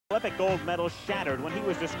Olympic gold medal shattered when he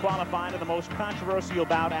was disqualified in the most controversial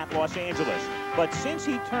bout at Los Angeles. But since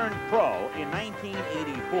he turned pro in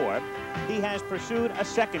 1984, he has pursued a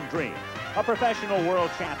second dream, a professional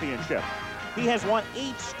world championship. He has won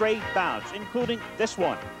 8 straight bouts, including this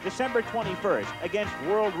one, December 21st, against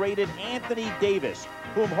world-rated Anthony Davis,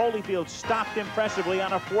 whom Holyfield stopped impressively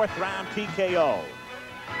on a 4th-round TKO.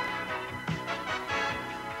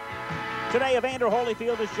 Today, Evander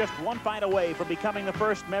Holyfield is just one fight away from becoming the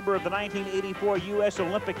first member of the 1984 U.S.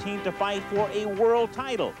 Olympic team to fight for a world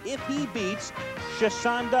title if he beats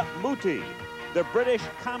Chisanda Mutti, the British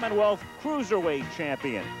Commonwealth Cruiserweight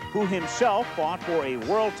champion, who himself fought for a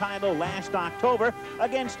world title last October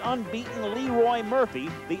against unbeaten Leroy Murphy,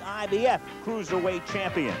 the IBF Cruiserweight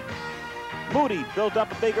champion. Mutti built up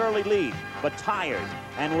a big early lead, but tired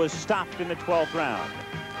and was stopped in the 12th round.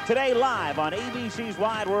 Today, live on ABC's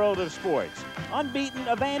Wide World of Sports, unbeaten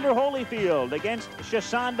Evander Holyfield against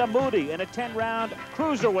Chisanda Mutti in a 10-round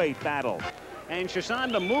cruiserweight battle. And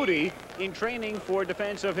Chisanda Mutti, in training for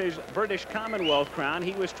defense of his British Commonwealth crown,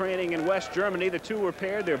 he was training in West Germany. The two were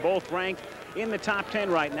paired. They're both ranked in the top 10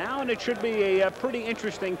 right now, and it should be a pretty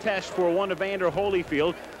interesting test for one Evander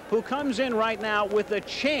Holyfield, who comes in right now with a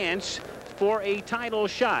chance for a title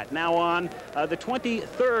shot. Now on the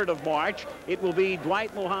 23rd of March, it will be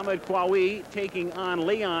Dwight Muhammad Qawi taking on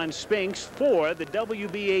Leon Spinks for the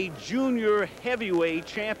WBA Junior Heavyweight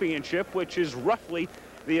Championship, which is roughly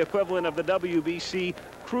the equivalent of the WBC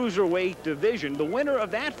Cruiserweight division. The winner of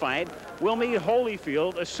that fight will meet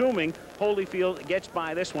Holyfield, assuming Holyfield gets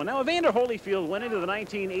by this one. Now, Evander Holyfield went into the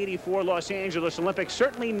 1984 Los Angeles Olympics,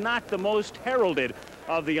 certainly not the most heralded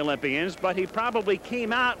of the Olympians, but he probably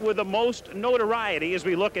came out with the most notoriety as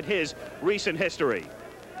we look at his recent history.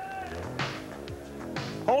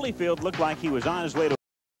 Holyfield looked like he was on his way to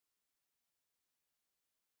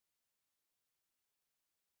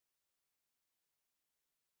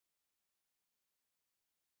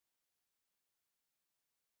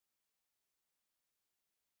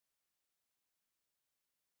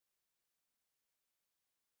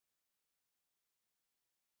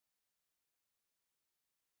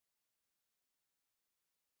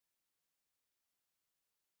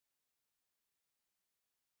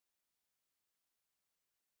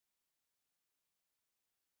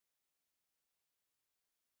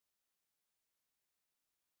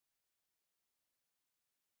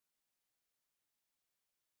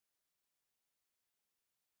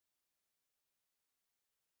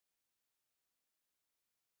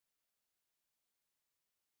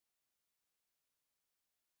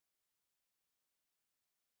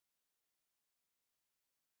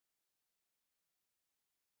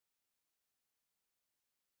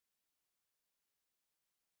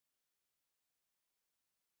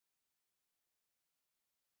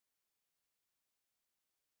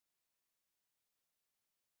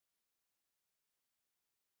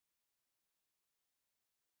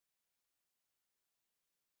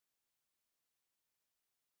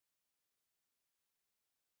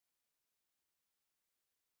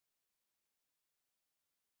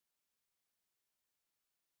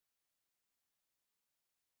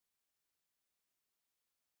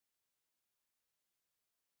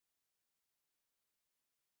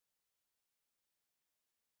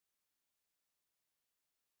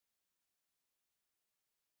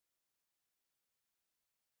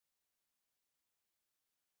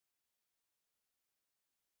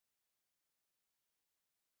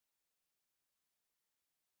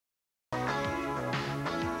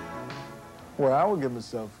Well, I would give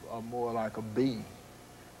myself more like a B,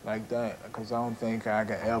 like that, because I don't think I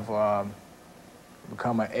can ever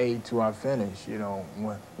become an A till I finish. You know,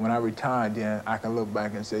 when I retire, then I can look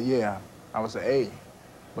back and say, yeah, I was an A.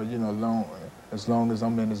 But, you know, as long as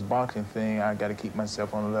I'm in this boxing thing, I got to keep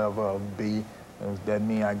myself on the level of B. That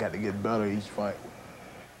means I got to get better each fight.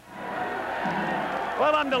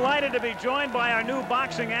 Well, I'm delighted to be joined by our new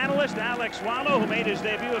boxing analyst, Alex Swallow, who made his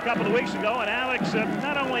debut a couple of weeks ago. And Alex,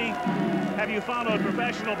 not only have you followed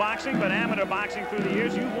professional boxing, but amateur boxing through the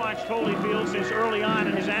years, you've watched Holyfield since early on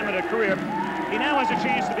in his amateur career. He now has a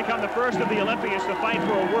chance to become the first of the Olympians to fight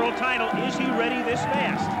for a world title. Is he ready this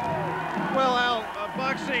fast? Well, Al,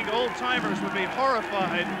 boxing old-timers would be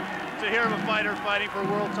horrified to hear of a fighter fighting for a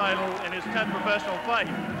world title in his 10th professional fight.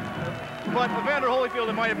 But Evander Holyfield,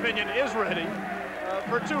 in my opinion, is ready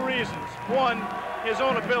for 2 reasons. One, his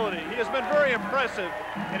own ability. He has been very impressive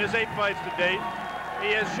in his 8 fights to date.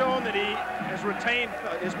 He has shown that he has retained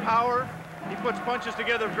his power. He puts punches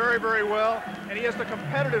together very, very well, and he has the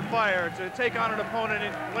competitive fire to take on an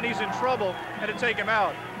opponent when he's in trouble and to take him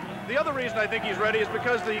out. The other reason I think he's ready is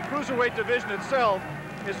because the cruiserweight division itself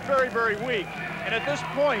is very, very weak. And at this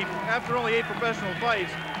point, after only 8 professional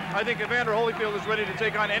fights, I think Evander Holyfield is ready to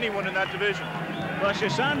take on anyone in that division. Well,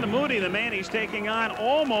 Chisanda Mutti, the man he's taking on,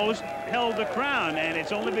 almost held the crown, and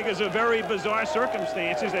it's only because of very bizarre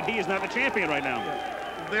circumstances that he is not the champion right now.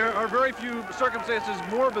 There are very few circumstances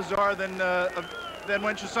more bizarre than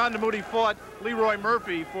when Chisanda Mutti fought Leroy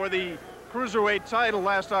Murphy for the cruiserweight title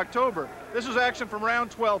last October. This is action from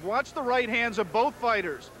round 12. Watch the right hands of both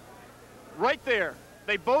fighters. Right there.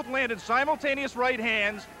 They both landed simultaneous right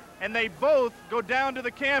hands, and they both go down to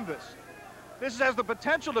the canvas. This has the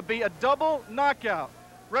potential to be a double knockout.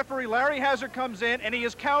 Referee Larry Hazard comes in, and he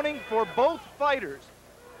is counting for both fighters.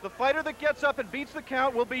 The fighter that gets up and beats the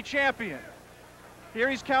count will be champion. Here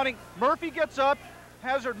he's counting. Murphy gets up.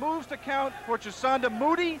 Hazard moves to count for Chisanda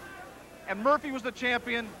Mutti, and Murphy was the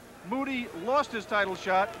champion. Mutti lost his title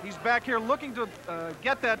shot. He's back here looking to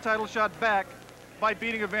get that title shot back by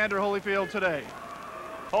beating Evander Holyfield today.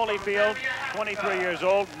 Holyfield, 23 years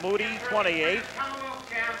old, Mutti, 28.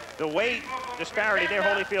 The weight disparity there,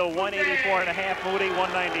 Holyfield 184.5, Mutti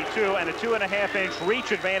 192, and a 2.5-inch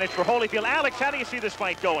reach advantage for Holyfield. Alex, how do you see this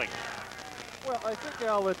fight going? Well, I think,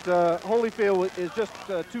 Al, that Holyfield is just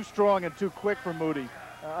too strong and too quick for Mutti.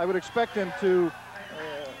 I would expect him to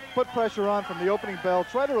put pressure on from the opening bell,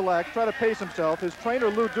 try to relax, try to pace himself. His trainer,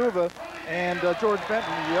 Lou Duva, and George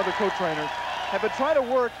Benton, the other co-trainer, have been trying to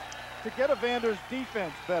work to get Evander's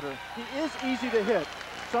defense better. He is easy to hit.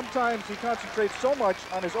 Sometimes he concentrates so much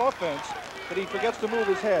on his offense that he forgets to move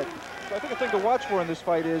his head. So I think a thing to watch for in this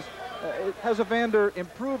fight is, has Evander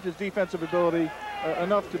improved his defensive ability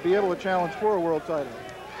enough to be able to challenge for a world title?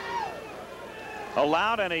 A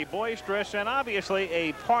loud and a boisterous and obviously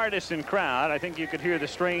a partisan crowd. I think you could hear the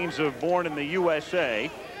strains of Born in the USA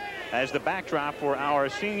as the backdrop for our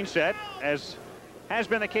scene set, as has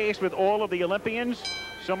been the case with all of the Olympians.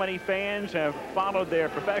 So many fans have followed their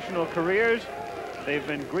professional careers. They've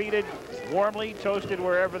been greeted warmly, toasted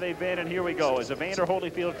wherever they've been, and here we go as Evander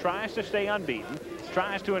Holyfield tries to stay unbeaten,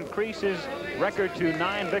 tries to increase his record to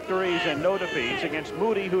 9 victories and no defeats against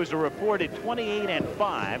Mutti, who is a reported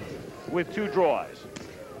 28-5 with 2 draws.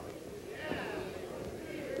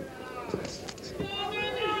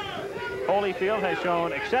 Holyfield has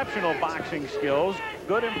shown exceptional boxing skills,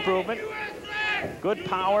 good improvement, good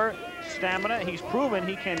power, stamina. He's proven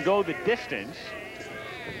he can go the distance.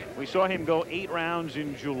 We saw him go 8 rounds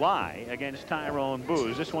in July against Tyrone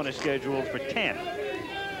Booz. This one is scheduled for 10.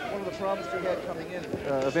 One of the problems he had coming in,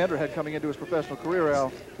 Evander had coming into his professional career,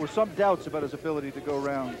 Al, were some doubts about his ability to go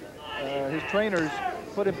round. His trainers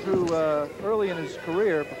put him through early in his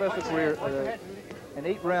career, professional career, an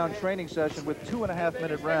 8-round training session with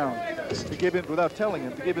 2.5-minute rounds to give him, without telling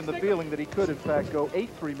him, to give him the feeling that he could in fact go 8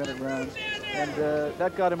 3-minute rounds, and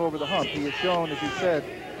that got him over the hump. He has shown, as you said,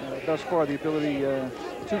 thus far the ability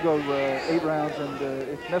to go 8 rounds and,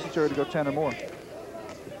 if necessary, to go 10 or more.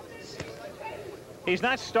 He's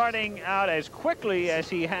not starting out as quickly as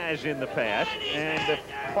he has in the past, and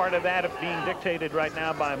part of that being dictated right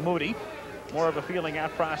now by Mutti. More of a feeling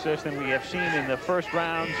out process than we have seen in the first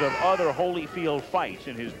rounds of other Holyfield fights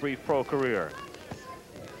in his brief pro career.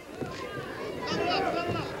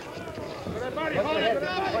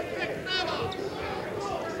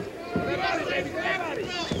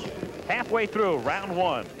 Halfway through round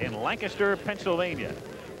 1 in Lancaster, Pennsylvania.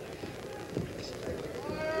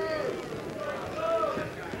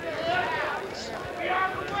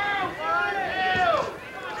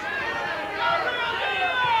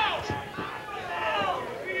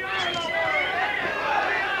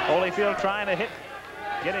 Holyfield trying to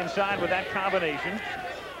get inside with that combination,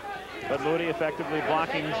 but Mutti effectively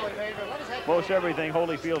blocking most everything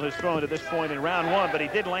Holyfield has thrown to this point in round 1, but he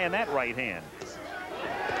did land that right hand.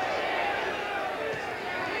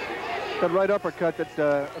 That right uppercut that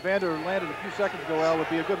Evander landed a few seconds ago, Al, would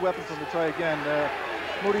be a good weapon for him to try again.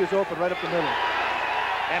 Mutti is open right up the middle.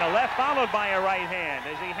 And a left followed by a right hand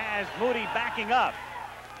as he has Mutti backing up.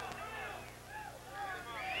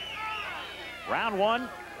 Round 1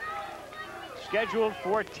 scheduled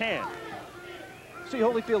for 10. See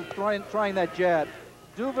Holyfield trying that jab.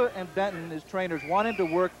 Duva and Benton, his trainers, want him to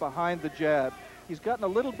work behind the jab. He's gotten a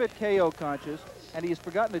little bit KO conscious, and he's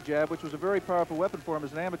forgotten the jab, which was a very powerful weapon for him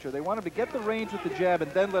as an amateur. They want him to get the range with the jab and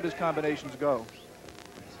then let his combinations go.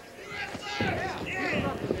 He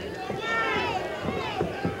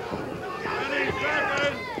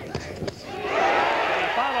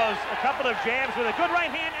follows a couple of jabs with a good right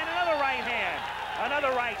hand and another right hand.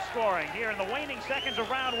 Another right scoring here in the waning seconds of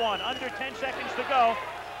round 1. Under 10 seconds to go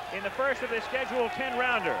in the first of this scheduled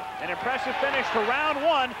 10-rounder. An impressive finish to round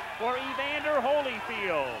 1 for Evander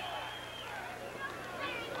Holyfield.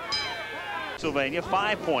 Pennsylvania,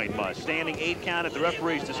 5-point must. Standing 8 count at the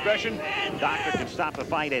referee's discretion. Doctor can stop the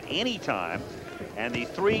fight at any time. And the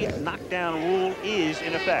 3 knockdown rule is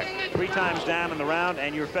in effect. 3 times down in the round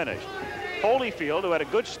and you're finished. Holyfield, who had a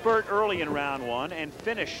good spurt early in round 1 and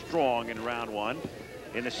finished strong in round 1.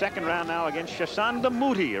 In the second round now against Chisanda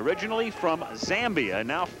Mutti, originally from Zambia,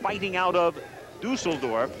 now fighting out of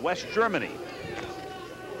Dusseldorf, West Germany.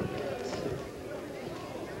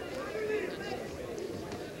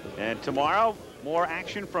 And tomorrow, more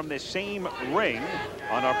action from this same ring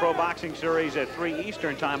on our Pro Boxing Series at 3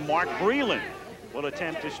 Eastern Time. Mark Breland will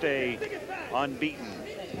attempt to stay unbeaten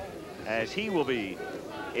as he will be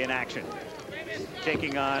in action,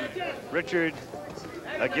 taking on Richard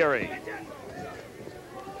Aguirre.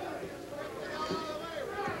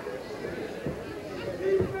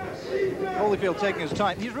 Holyfield taking his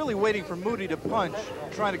time. He's really waiting for Mutti to punch,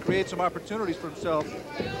 trying to create some opportunities for himself.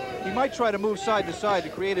 He might try to move side to side to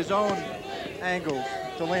create his own angles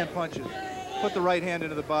to land punches. Put the right hand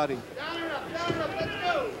into the body.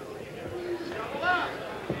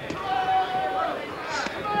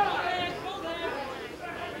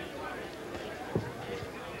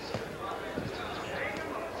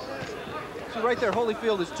 See, right there,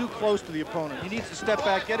 Holyfield is too close to the opponent. He needs to step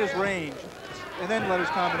back, get his range, and then let his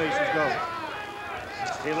combinations go.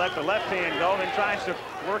 He let the left hand go, then tries to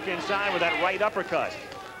work inside with that right uppercut.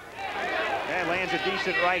 And lands a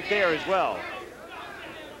decent right there as well.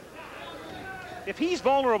 If he's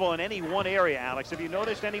vulnerable in any one area, Alex, have you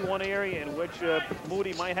noticed any one area in which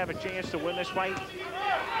Mutti might have a chance to win this fight?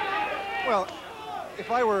 Well,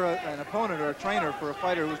 if I were an opponent or a trainer for a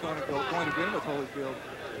fighter who's going to go in with Holyfield,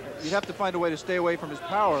 you'd have to find a way to stay away from his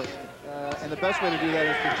power. And the best way to do that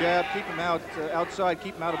is to jab, keep him out outside,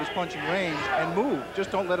 keep him out of his punching range, and move.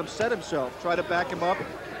 Just don't let him set himself. Try to back him up,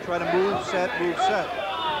 try to move, set, move, set.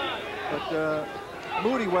 But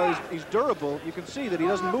Mutti, while he's durable, you can see that he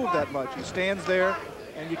doesn't move that much. He stands there,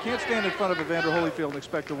 and you can't stand in front of Evander Holyfield and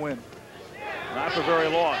expect to win. Not for very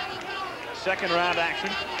long. Second round action.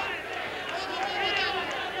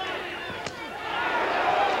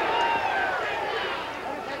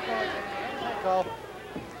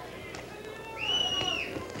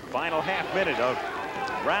 Final half minute of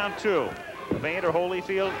round 2. Evander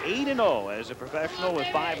Holyfield 8-0 as a professional with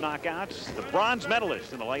 5 knockouts. The bronze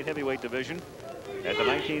medalist in the light heavyweight division at the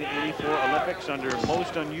 1984 Olympics under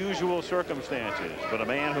most unusual circumstances. But a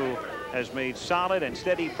man who has made solid and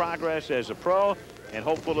steady progress as a pro and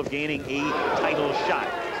hopeful of gaining a title shot.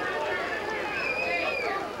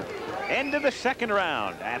 End of the second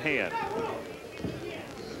round at hand.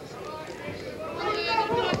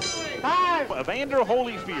 Evander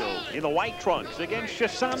Holyfield in the white trunks against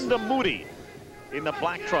Chisanda Mutti in the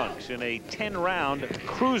black trunks in a 10-round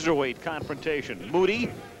cruiserweight confrontation.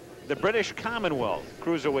 Mutti, the British Commonwealth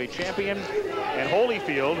cruiserweight champion, and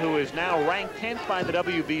Holyfield, who is now ranked 10th by the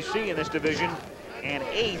WBC in this division and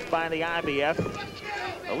 8th by the IBF,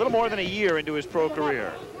 a little more than a year into his pro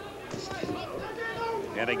career.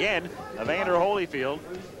 And again, Evander Holyfield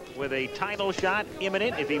with a title shot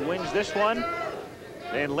imminent if he wins this one.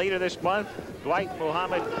 Then later this month, Dwight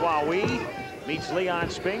Muhammad Qawi meets Leon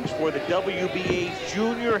Spinks for the WBA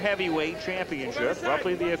Junior Heavyweight Championship,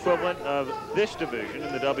 roughly the equivalent of this division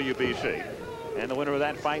in the WBC. And the winner of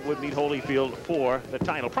that fight would meet Holyfield for the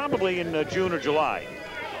title, probably in June or July.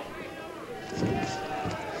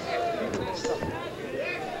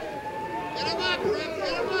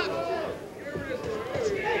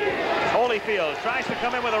 Holyfield tries to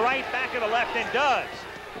come in with a right, back of the left, and does.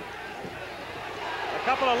 A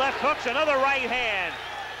couple of left hooks, another right hand.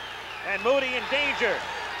 And Mutti in danger.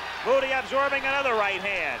 Mutti absorbing another right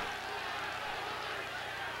hand.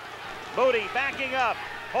 Mutti backing up.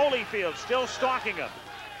 Holyfield still stalking him.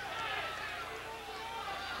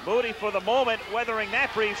 Mutti for the moment weathering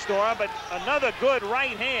that brief storm, but another good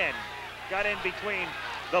right hand got in between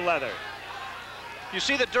the leather. You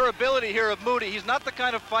see the durability here of Mutti. He's not the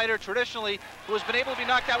kind of fighter traditionally who has been able to be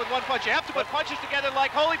knocked out with one punch. You have to put punches together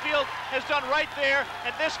like Holyfield has done right there,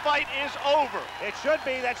 and this fight is over. It should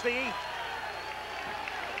be. That's the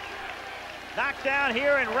knockdown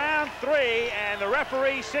here in round 3, and the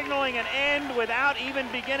referee signaling an end without even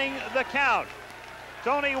beginning the count.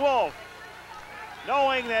 Tony Wolf,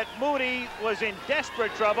 knowing that Mutti was in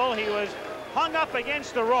desperate trouble, he was hung up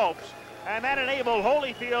against the ropes, and that enabled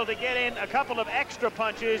Holyfield to get in a couple of extra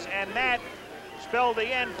punches, and that spelled the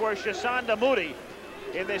end for Chisanda Mutti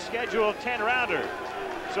in this scheduled 10-rounder.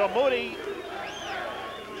 So Mutti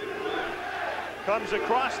comes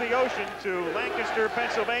across the ocean to Lancaster,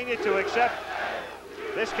 Pennsylvania to accept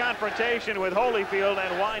this confrontation with Holyfield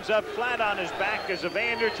and winds up flat on his back as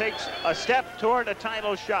Evander takes a step toward a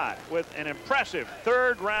title shot with an impressive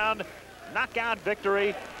third-round knockout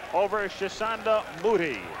victory over Chisanda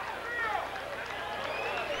Mutti.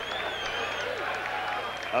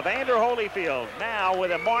 Evander Holyfield now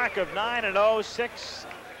with a mark of 9-0, 6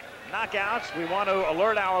 knockouts. We want to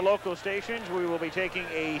alert our local stations. We will be taking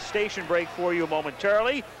a station break for you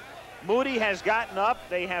momentarily. Mutti has gotten up.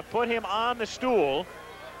 They have put him on the stool.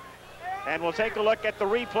 And we'll take a look at the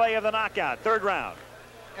replay of the knockout, third round.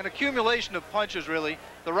 An accumulation of punches, really.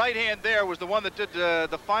 The right hand there was the one that did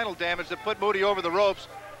the final damage that put Mutti over the ropes.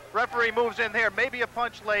 Referee moves in there, maybe a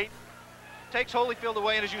punch late, takes Holyfield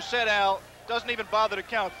away, and as you said, Al, doesn't even bother to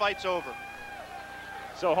count, fight's over.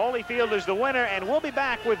 So Holyfield is the winner, and we'll be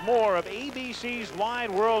back with more of ABC's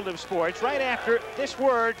Wide World of Sports right after this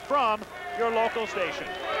word from your local station.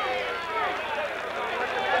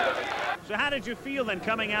 So how did you feel then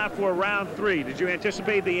coming out for round 3? Did you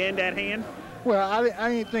anticipate the end at hand? Well, I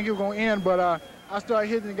didn't think it was going to end, but I started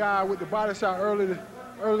hitting the guy with the body shot early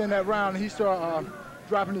in that round. And he started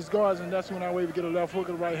dropping his guards, and that's when I was able to get a left hook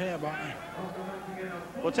and right hand behind.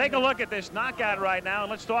 We'll take a look at this knockout right now,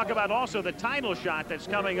 and let's talk about also the title shot that's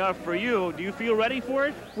coming up for you. Do you feel ready for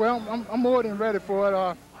it? Well, I'm more than ready for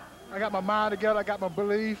it. I got my mind together. I got my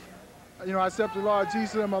belief. You know, I accept the Lord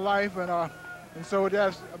Jesus in my life, and so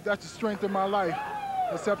that's the strength of my life,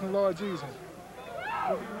 accepting the Lord Jesus.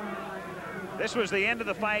 This was the end of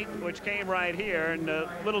the fight, which came right here, and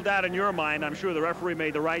little doubt in your mind, I'm sure the referee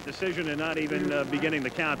made the right decision in not even beginning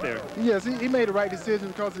the count there. Yes, he made the right decision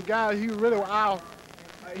because the guy, he was really out.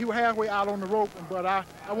 He was halfway out on the rope, but I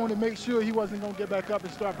wanted to make sure he wasn't going to get back up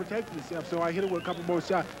and start protecting himself, so I hit him with a couple more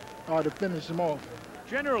shots to finish him off.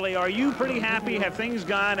 Generally, are you pretty happy? Have things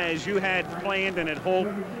gone as you had planned and had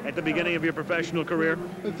hoped at the beginning of your professional career?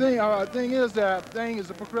 The thing is that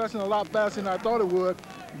things are progressing a lot faster than I thought it would,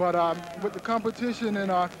 but with the competition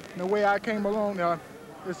and the way I came along,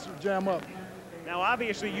 it's jam up. Now,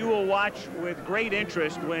 obviously, you will watch with great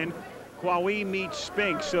interest when Kwawi meets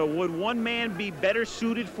Spinks. So would one man be better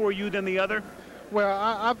suited for you than the other? Well,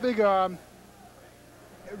 I think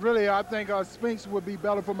really I think Spinks would be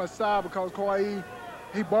better for my side because Kwawi,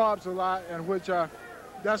 he barbs a lot, and which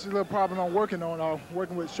that's a little problem I'm working on,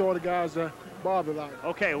 working with shorter guys that barb a lot.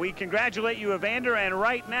 Okay, we congratulate you, Evander, and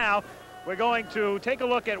right now we're going to take a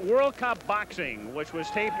look at World Cup Boxing, which was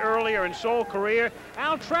taped earlier in Seoul, Korea.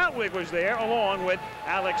 Al Troutwig was there along with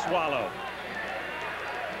Alex Swallow.